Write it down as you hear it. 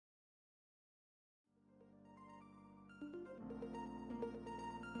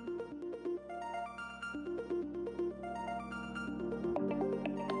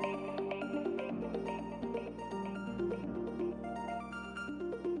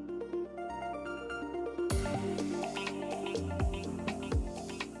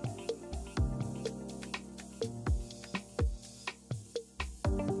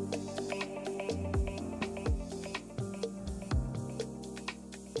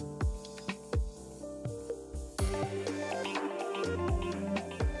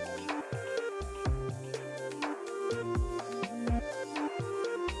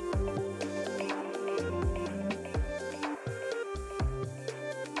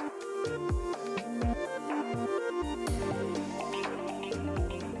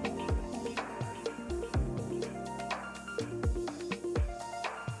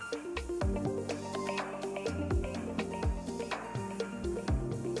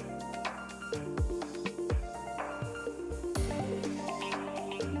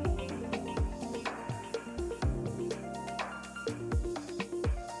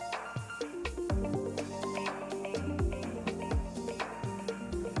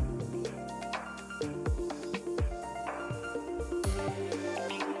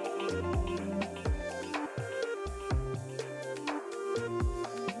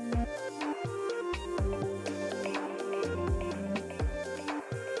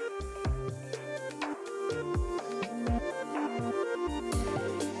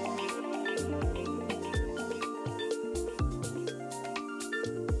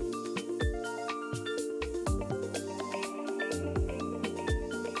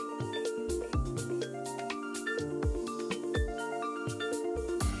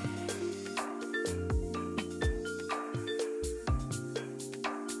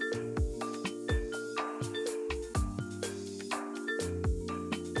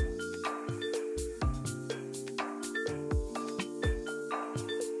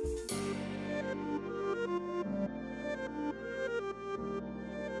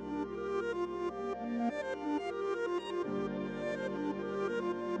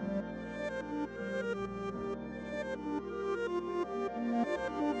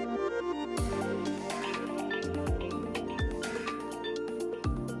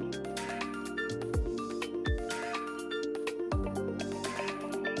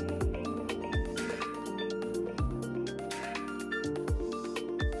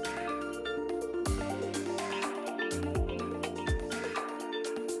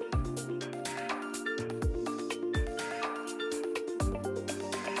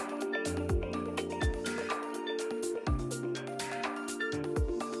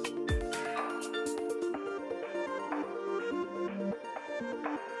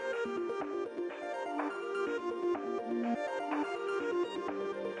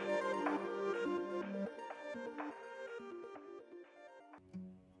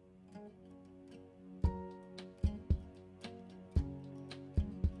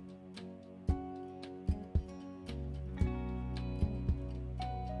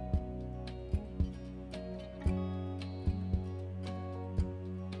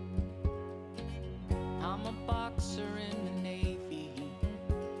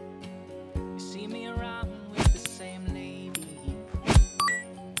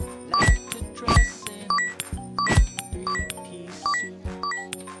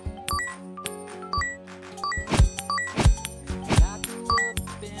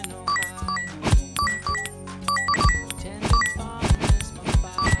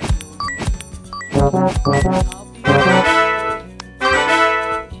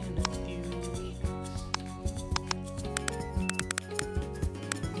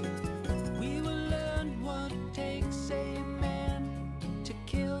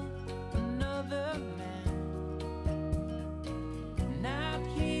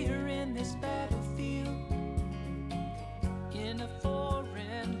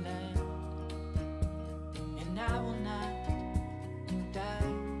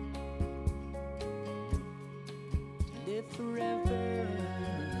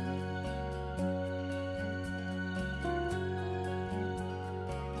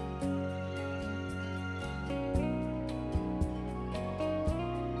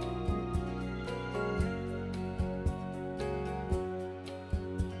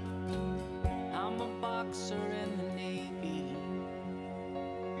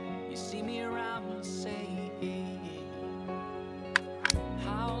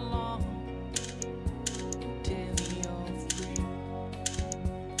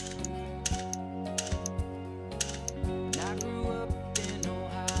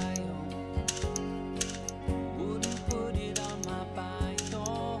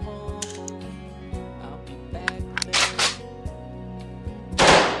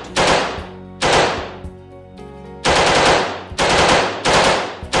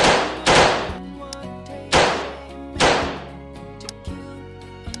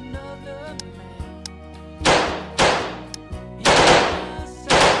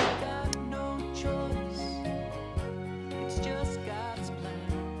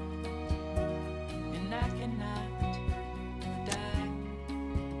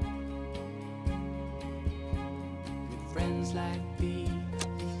Like these,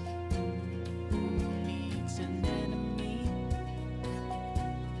 who needs an enemy?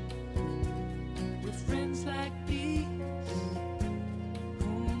 With friends like these,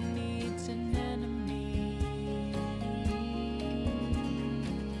 who needs an enemy?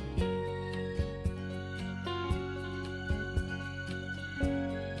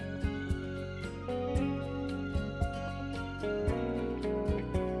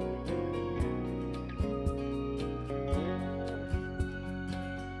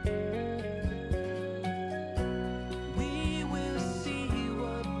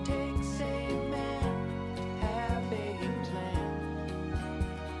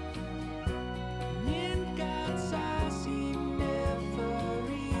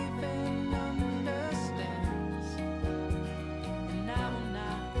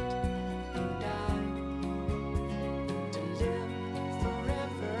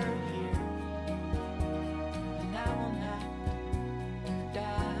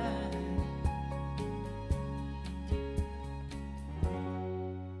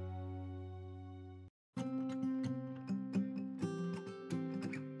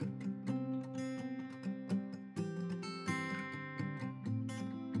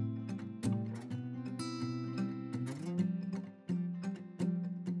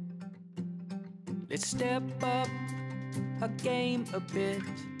 Let's step up our game a bit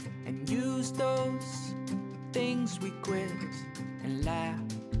and use those things we quit, and laugh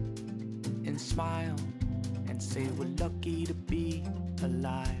and smile and say we're lucky to be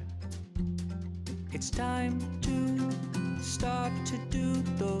alive. It's time to start to do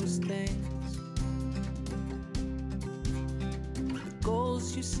those things, the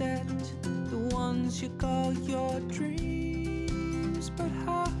goals you set, the ones you call your dreams. But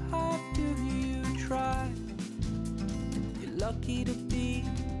how hard do you try? You're lucky to be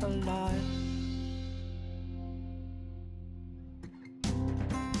alive.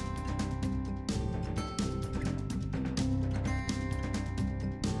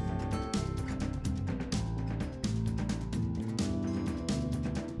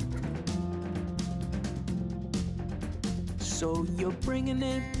 So you're bringing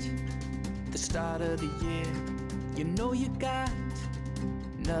it, the start of the year. You know you got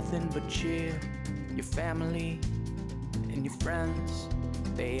nothing but cheer. Your family and your friends,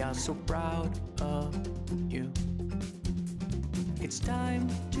 they are so proud of you. It's time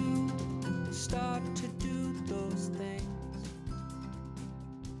to start to do those things.